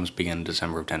pogroms began in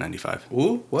December of 1095.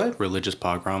 Ooh, what? Religious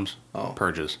pogroms,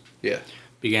 purges. Yeah.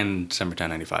 Began in December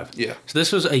 1095. Yeah. So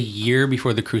this was a year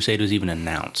before the crusade was even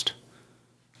announced.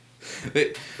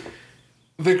 The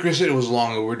crusade was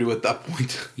long overdue at that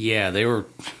point. Yeah,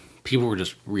 people were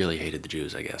just really hated the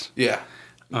Jews, I guess. Yeah.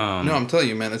 No, I'm telling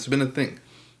you, man, it's been a thing.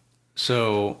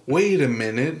 So wait a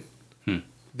minute.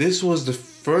 This was the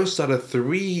first out of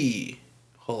 3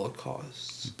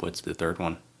 Holocausts. What's the third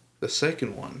one? The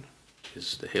second one.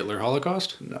 Is the Hitler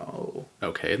Holocaust? No.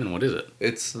 Okay, then what is it?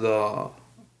 It's the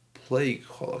Plague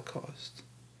Holocaust.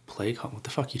 Plague? What the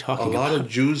fuck are you talking about? A lot of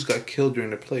Jews got killed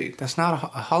during the plague. That's not a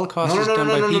Holocaust. No, done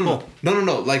by people.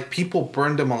 No. Like, people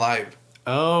burned them alive.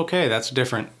 Okay, that's a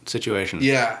different situation.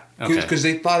 Yeah. Okay. Because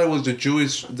they thought it was the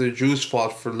Jews'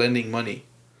 fault for lending money.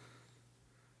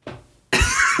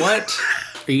 What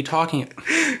are you talking?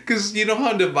 Because you know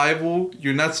how in the Bible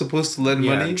you're not supposed to lend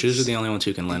money? Jews are the only ones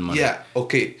who can lend money. Yeah,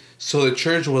 okay. So the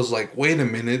church was like, wait a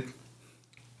minute.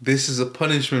 This is a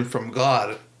punishment from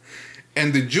God.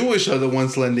 And the Jewish are the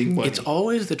ones lending money. It's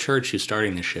always the church who's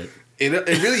starting this shit. It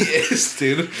really is,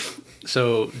 dude.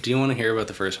 So, do you want to hear about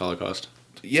the first Holocaust?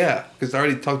 Yeah, because I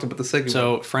already talked about the second one.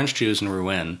 So, French Jews in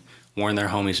Rouen warned their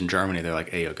homies in Germany. They're like,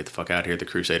 hey, yo, get the fuck out of here. The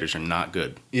Crusaders are not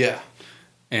good. Yeah.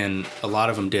 And a lot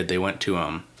of them did. They went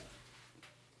to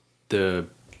the...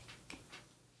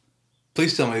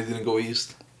 Please tell me they didn't go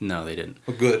east. No, they didn't.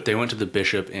 Oh, good. They went to the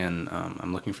bishop in...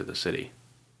 I'm looking for the city.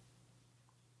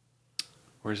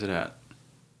 Where's it at?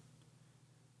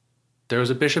 There was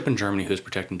a bishop in Germany who was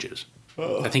protecting Jews.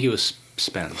 I think it was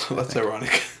Spence. That's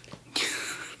ironic.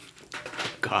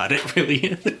 God, it really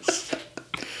is.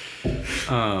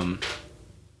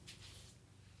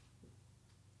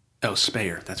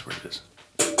 Speyer. That's where it is.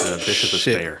 The Bishop of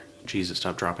Speyer. Jesus,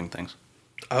 stop dropping things.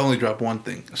 I only dropped one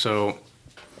thing. So,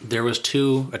 there was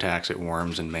 2 attacks at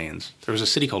Worms and Mainz. There was a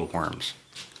city called Worms.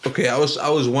 Okay, I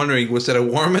was wondering, was that a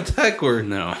worm attack or...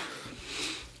 No.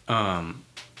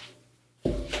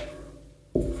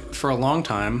 For a long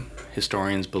time,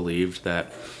 historians believed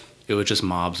that it was just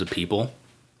mobs of people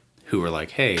who were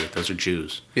like, hey, those are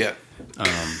Jews. Yeah.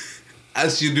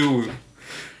 As you do.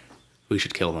 We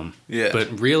should kill them. Yeah.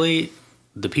 But really,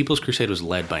 the People's Crusade was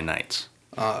led by knights.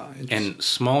 And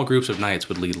small groups of knights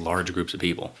would lead large groups of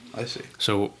people. I see.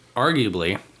 So,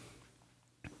 arguably,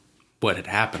 what had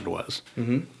happened was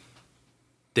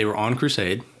they were on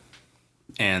crusade,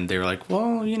 and they were like,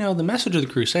 well, you know, the message of the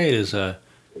crusade is to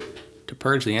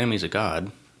purge the enemies of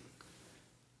God.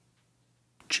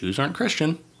 Jews aren't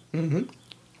Christian. Mm-hmm.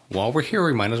 While we're here,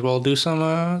 we might as well do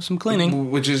some cleaning.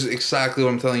 Which is exactly what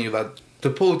I'm telling you. That the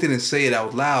Pope didn't say it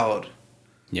out loud.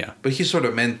 Yeah. But he sort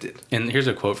of meant it. And here's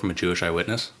a quote from a Jewish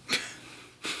eyewitness.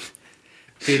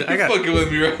 Dude, You're fucking with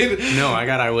me, right? No, I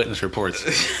got eyewitness reports.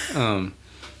 You're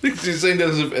saying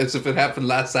that as if it happened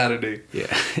last Saturday. Yeah,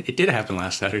 it did happen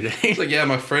last Saturday. It's like, yeah,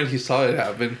 my friend, he saw it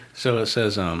happen. So it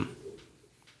says,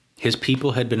 his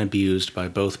people had been abused by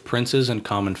both princes and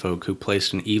common folk who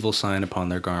placed an evil sign upon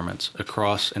their garments, a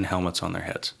cross and helmets on their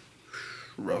heads.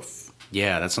 Rough.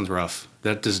 Yeah, that sounds rough.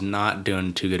 That does not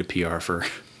doing too good a PR for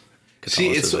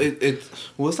Catholicism. See,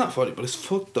 well, it's not funny, but it's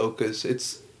fucked though, because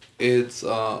it's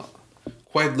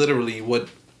quite literally what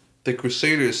the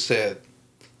Crusaders said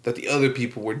that the other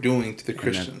people were doing to the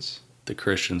Christians. The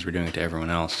Christians were doing it to everyone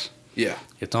else. Yeah.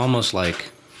 It's almost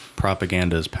like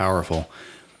propaganda is powerful.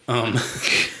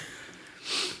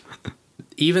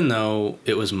 Even though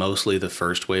it was mostly the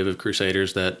first wave of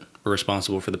Crusaders that were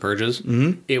responsible for the purges,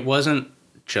 it wasn't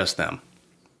just them.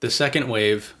 The second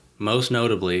wave, most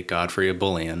notably Godfrey of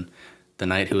Bouillon, the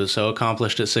knight who was so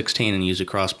accomplished at 16 and used a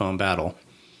crossbow in battle,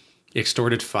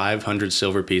 extorted 500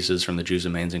 silver pieces from the Jews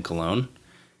of Mainz and Cologne,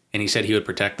 and he said he would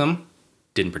protect them,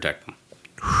 didn't protect them.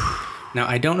 Now,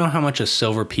 I don't know how much a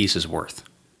silver piece is worth.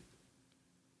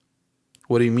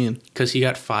 What do you mean? Because he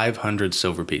got 500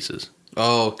 silver pieces.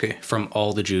 Oh, okay. From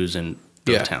all the Jews in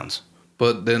those towns.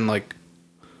 But then, like,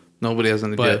 nobody has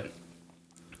any idea. But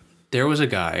there was a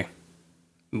guy,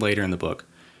 later in the book,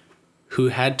 who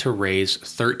had to raise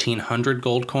 1,300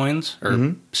 gold coins,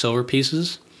 or silver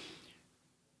pieces,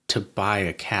 to buy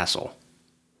a castle.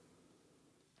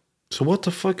 So what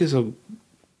the fuck is a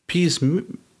piece,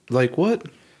 like what?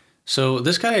 So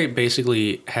this guy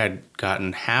basically had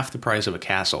gotten half the price of a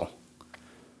castle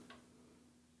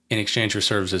in exchange for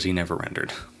services he never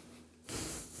rendered.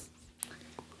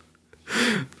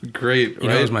 Great, right? You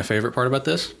know what was my favorite part about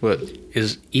this? What?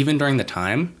 Is even during the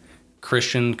time,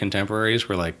 Christian contemporaries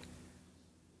were like,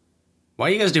 why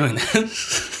are you guys doing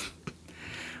this?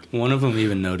 One of them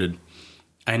even noted,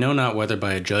 I know not whether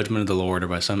by a judgment of the Lord or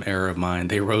by some error of mine,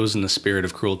 they rose in the spirit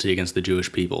of cruelty against the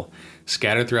Jewish people,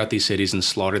 scattered throughout these cities and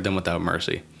slaughtered them without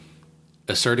mercy,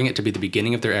 asserting it to be the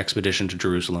beginning of their expedition to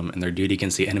Jerusalem and their duty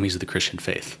against the enemies of the Christian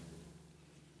faith.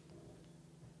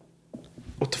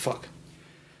 What the fuck?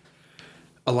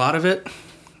 A lot of it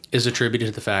is attributed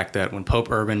to the fact that when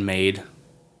Pope Urban made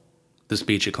the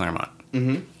speech at Claremont,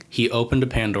 he opened a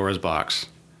Pandora's box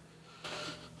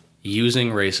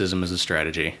using racism as a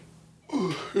strategy.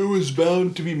 It was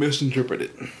bound to be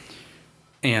misinterpreted.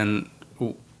 And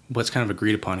what's kind of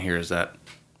agreed upon here is that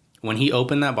when he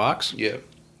opened that box,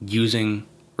 using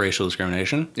racial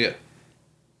discrimination,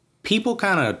 people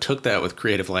kind of took that with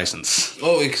creative license.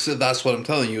 Oh, that's what I'm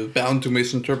telling you. Bound to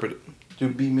misinterpret it. To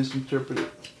be misinterpreted.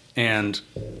 And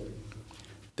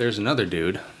there's another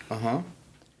dude.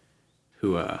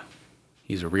 Who,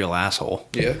 he's a real asshole.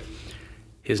 Yeah.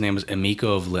 His name is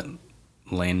Emiko of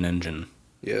Leiningen.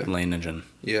 Yeah. Leiningen.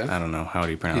 Yeah. I don't know. How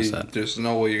do you pronounce that? There's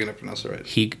no way you're going to pronounce it right.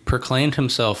 He proclaimed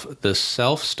himself the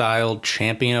self-styled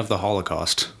champion of the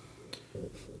Holocaust.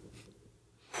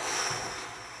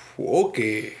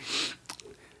 Okay.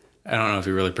 I don't know if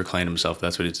he really proclaimed himself.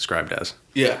 That's what he's described as.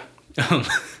 Yeah.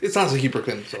 It sounds like he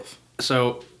proclaimed himself.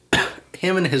 So,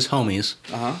 him and his homies,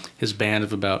 Uh-huh. his band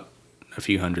of about a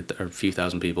few hundred or a few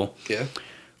thousand people, Yeah.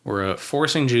 were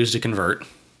forcing Jews to convert,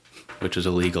 which is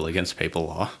illegal against papal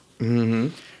law.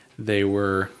 Mm-hmm. They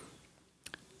were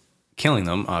killing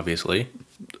them, obviously.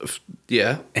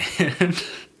 Yeah. And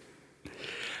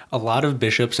a lot of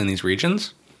bishops in these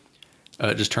regions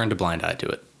just turned a blind eye to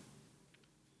it.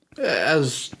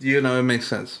 As, you know, it makes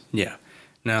sense. Yeah.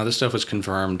 Now, this stuff was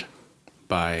confirmed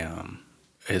by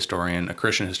a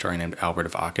Christian historian named Albert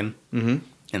of Aachen in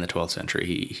the 12th century.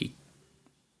 He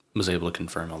was able to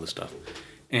confirm all this stuff.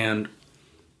 And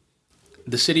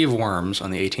the city of Worms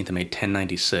on the 18th of May,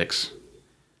 1096,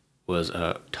 was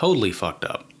totally fucked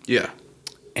up. Yeah.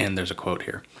 And there's a quote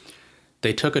here.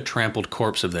 They took a trampled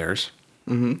corpse of theirs,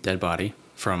 dead body,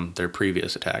 from their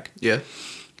previous attack. Yeah.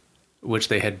 Which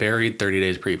they had buried 30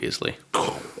 days previously.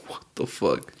 What the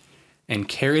fuck? And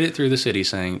carried it through the city,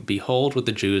 saying, "Behold what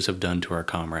the Jews have done to our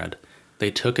comrade.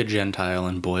 They took a Gentile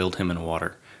and boiled him in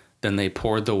water. Then they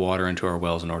poured the water into our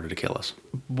wells in order to kill us."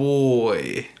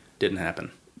 Boy. Didn't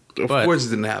happen. Of course it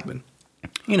didn't happen.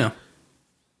 You know.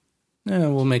 Yeah,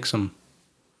 we'll make some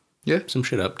Yeah.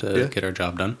 shit up to get our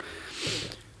job done.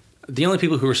 The only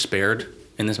people who were spared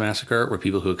in this massacre were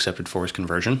people who accepted forced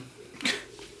conversion.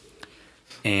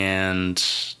 And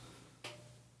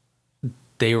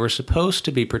they were supposed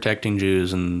to be protecting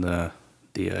Jews in the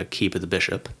keep of the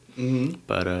bishop. Mm-hmm.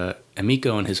 But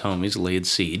Amico and his homies laid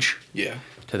siege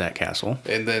to that castle.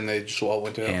 And then they just all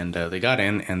went to hell. And they got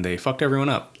in and they fucked everyone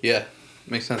up. Yeah,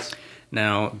 makes sense.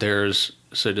 Now, there's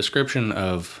a description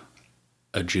of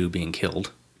a Jew being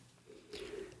killed.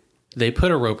 They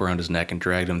put a rope around his neck and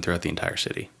dragged him throughout the entire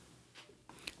city.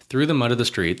 Through the mud of the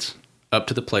streets, up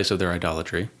to the place of their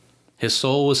idolatry, his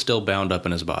soul was still bound up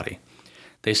in his body.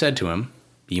 They said to him,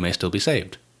 "You may still be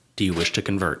saved. Do you wish to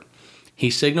convert?" He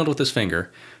signaled with his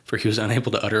finger, for he was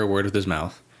unable to utter a word with his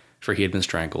mouth, for he had been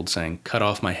strangled, saying, "Cut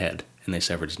off my head," and they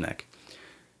severed his neck.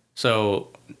 So,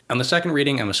 on the second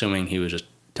reading, I'm assuming he was just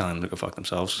telling them to go fuck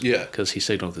themselves. Yeah. Because he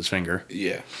signaled with his finger.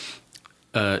 Yeah.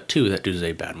 2, that dude is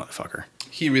a bad motherfucker.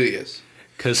 He really is.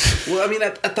 Because... Well, I mean,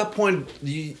 at that point,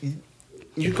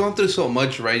 you've gone through so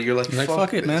much, right? You're like,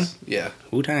 fuck it, man. Yeah.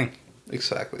 Wu-Tang.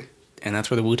 Exactly. And that's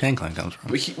where the Wu-Tang Clan comes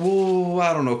from. But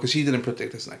I don't know, because he didn't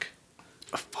protect his neck.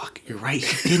 Oh, fuck, you're right.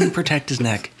 He didn't protect his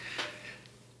neck.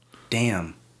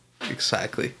 Damn.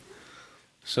 Exactly.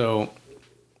 So,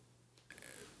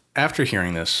 after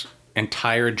hearing this,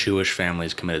 entire Jewish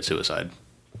families committed suicide.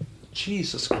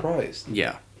 Jesus Christ.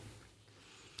 Yeah.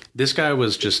 This guy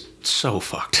was just so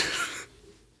fucked.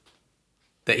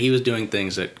 That he was doing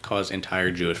things that caused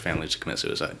entire Jewish families to commit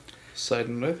suicide. Side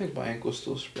note, I think my ankle's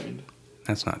still sprained.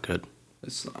 That's not good.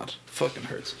 It's not. Fucking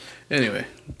hurts. Anyway.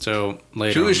 So,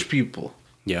 later Jewish people.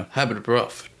 Yeah. Have it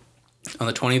rough. On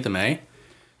the 20th of May,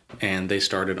 and they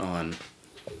started on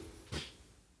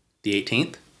the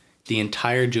 18th, the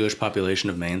entire Jewish population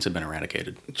of Mainz had been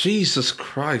eradicated. Jesus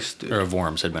Christ, dude. Or of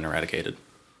Worms had been eradicated.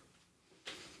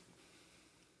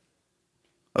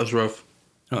 That was rough.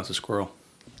 Oh, it's a squirrel.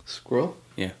 Squirrel?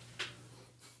 Yeah.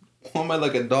 Why am I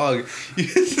like a dog?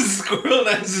 It's a squirrel,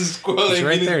 that's a squirrel. He's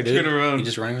right there, dude. Turn around. He's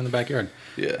just running around the backyard.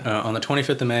 Yeah. On the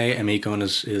 25th of May, Amico and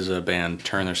his band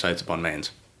turned their sights upon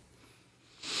Mainz.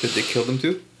 Did they kill them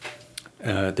too?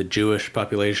 The Jewish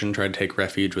population tried to take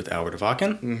refuge with Albert of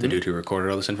Aachen, the dude who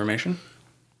recorded all this information.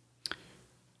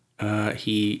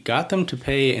 He got them to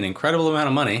pay an incredible amount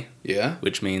of money. Yeah.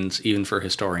 Which means, even for a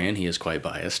historian, he is quite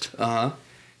biased. Uh-huh.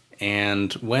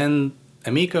 And when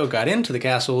Amico got into the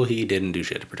castle, he didn't do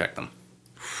shit to protect them.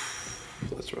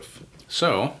 That's rough.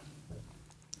 So,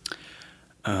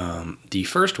 the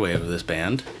first wave of this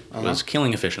band was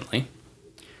killing efficiently.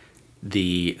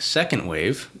 The second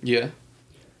wave... Yeah.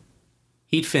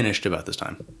 He'd finished about this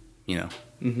time, you know.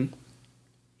 Mm-hmm.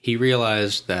 He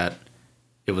realized that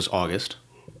it was August,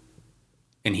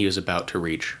 and he was about to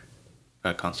reach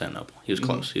Constantinople. He was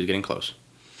close. He was getting close.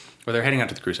 Or they're heading out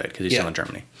to the crusade, because he's still in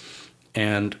Germany.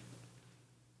 And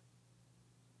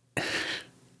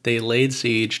they laid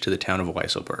siege to the town of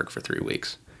Weisselberg for 3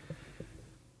 weeks.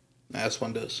 As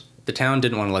one does. The town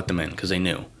didn't want to let them in, because they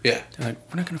knew. Yeah. They're like,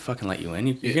 we're not going to fucking let you in.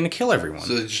 You're going to kill everyone.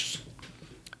 So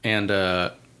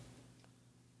and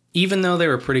even though they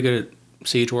were pretty good at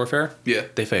siege warfare,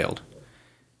 they failed.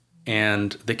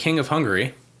 And the king of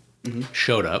Hungary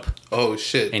showed up. Oh,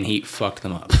 shit. And he fucked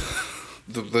them up.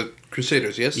 The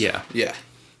Crusaders, yes? Yeah. Yeah.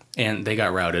 And they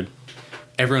got routed.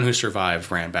 Everyone who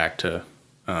survived ran back to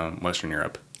Western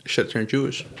Europe. Should have turned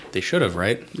Jewish. They should have,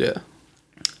 right? Yeah.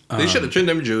 They should have turned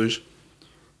them Jewish.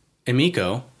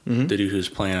 Emiko, the dude who's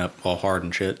playing up all hard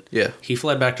and shit, Yeah. he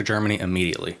fled back to Germany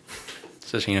immediately.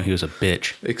 Says, he was a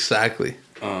bitch. Exactly.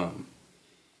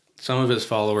 Some of his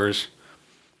followers,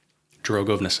 Drogo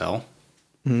of Nassau,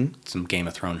 some Game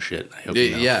of Thrones shit, I hope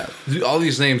you know. Yeah. All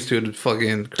these names, dude,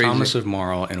 fucking crazy. Thomas of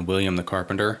Morrow and William the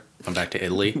Carpenter went back to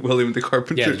Italy. William the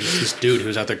Carpenter. Yeah, this dude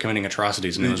who's out there committing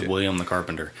atrocities, and it was William the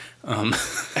Carpenter.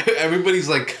 Everybody's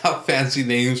like got fancy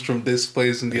names from this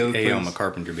place and the other place. Aeon the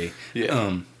Carpenter be.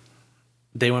 Yeah.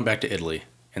 They went back to Italy,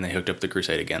 and they hooked up the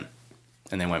crusade again.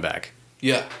 And they went back.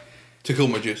 Yeah. To kill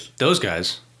more Jews. Those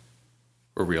guys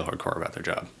were real hardcore about their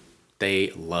job.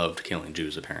 They loved killing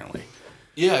Jews, apparently.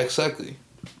 Yeah, exactly.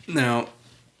 Now,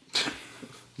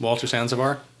 Walter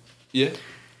Sansevar, Yeah.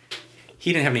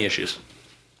 he didn't have any issues.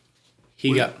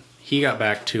 He got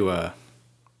back to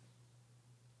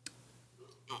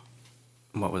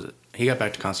what was it? He got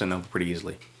back to Constantinople pretty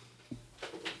easily.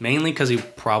 Mainly because he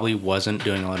probably wasn't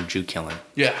doing a lot of Jew killing.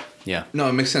 Yeah. Yeah. No,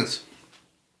 it makes sense.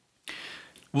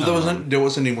 Well, there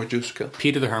wasn't any more Jews to kill.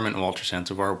 Peter the Hermit and Walter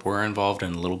Sansevar were involved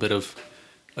in a little bit of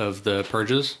the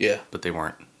purges. Yeah. But they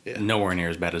weren't. Yeah. Nowhere near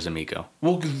as bad as Emiko.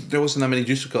 Well, 'cause there wasn't that many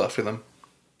Jews to kill after them.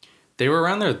 They were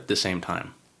around there at the same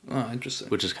time. Oh, interesting.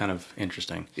 Which is kind of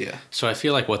interesting. Yeah. So I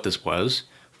feel like what this was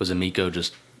Emiko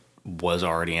just was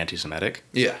already anti-Semitic.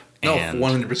 Yeah. No, And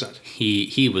 100%.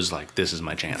 He was like, this is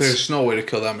my chance. There's no way to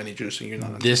kill that many Jews and you're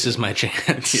not. This is my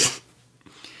chance.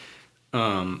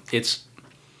 Yeah.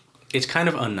 It's kind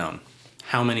of unknown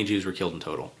how many Jews were killed in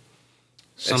total.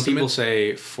 Some people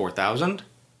say 4,000,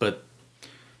 but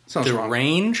Sounds the wrong.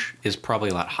 range is probably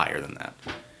a lot higher than that.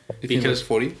 You think it's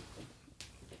 40?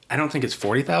 I don't think it's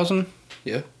 40,000,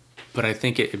 Yeah. but I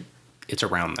think it's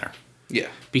around there. Yeah.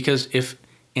 Because if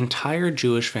entire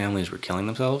Jewish families were killing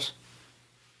themselves,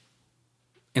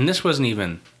 and this wasn't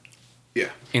even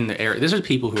Yeah. in the area, this was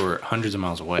people who were hundreds of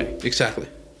miles away. Exactly.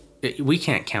 We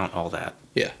can't count all that.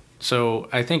 Yeah. So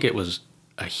I think it was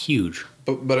a huge.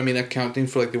 But I mean, accounting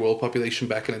for like the world population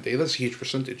back in the day, that's a huge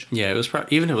percentage. Yeah, it was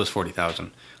even if it was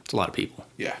 40,000, it's a lot of people.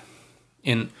 Yeah.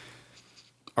 And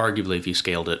arguably, if you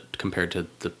scaled it compared to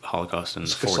the Holocaust in the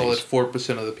 40s. A solid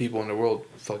 4% of the people in the world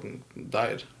fucking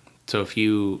died. So if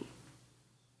you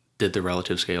did the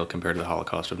relative scale compared to the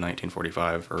Holocaust of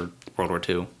 1945 or World War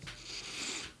II,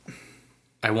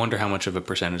 I wonder how much of a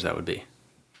percentage that would be.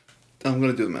 I'm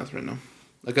going to do the math right now.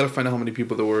 I got to find out how many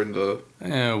people there were in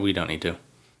the... We don't need to.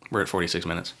 We're at 46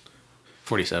 minutes.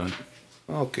 47.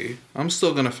 Okay. I'm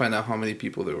still going to find out how many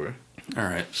people there were. All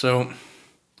right. So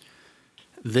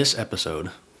this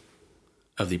episode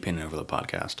of the Opinion Overload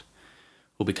podcast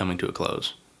will be coming to a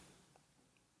close.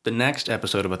 The next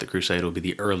episode about the Crusade will be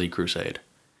the early Crusade.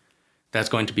 That's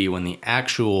going to be when the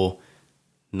actual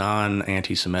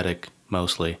non-anti-Semitic,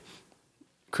 mostly,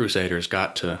 Crusaders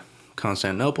got to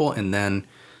Constantinople and then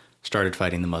started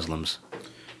fighting the Muslims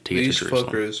to get These to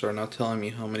Jerusalem. fuckers are not telling me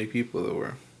how many people there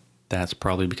were. That's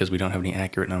probably because we don't have any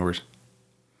accurate numbers.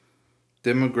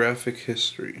 Demographic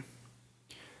history.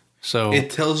 So It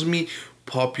tells me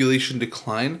population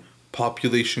decline,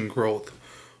 population growth.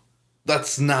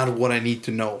 That's not what I need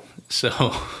to know.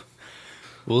 So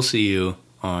we'll see you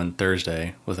on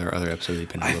Thursday with our other episode of the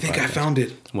Opinion I Overload think podcast. I found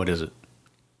it. What is it?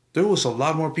 There was a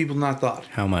lot more people than I thought.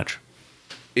 How much?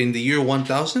 In the year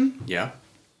 1000, Yeah.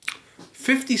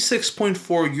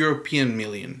 56.4 European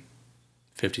million.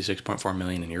 56.4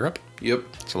 million in Europe? Yep.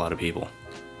 That's a lot of people.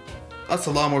 That's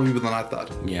a lot more people than I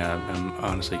thought. Yeah, I'm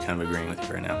honestly kind of agreeing with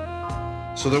you right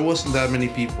now. So there wasn't that many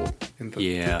people in the...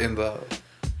 Yeah. In the...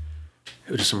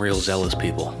 It was just some real zealous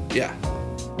people. Yeah.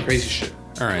 Crazy shit.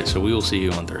 All right, so we will see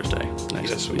you on Thursday. Next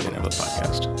Yes, we week of the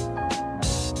podcast.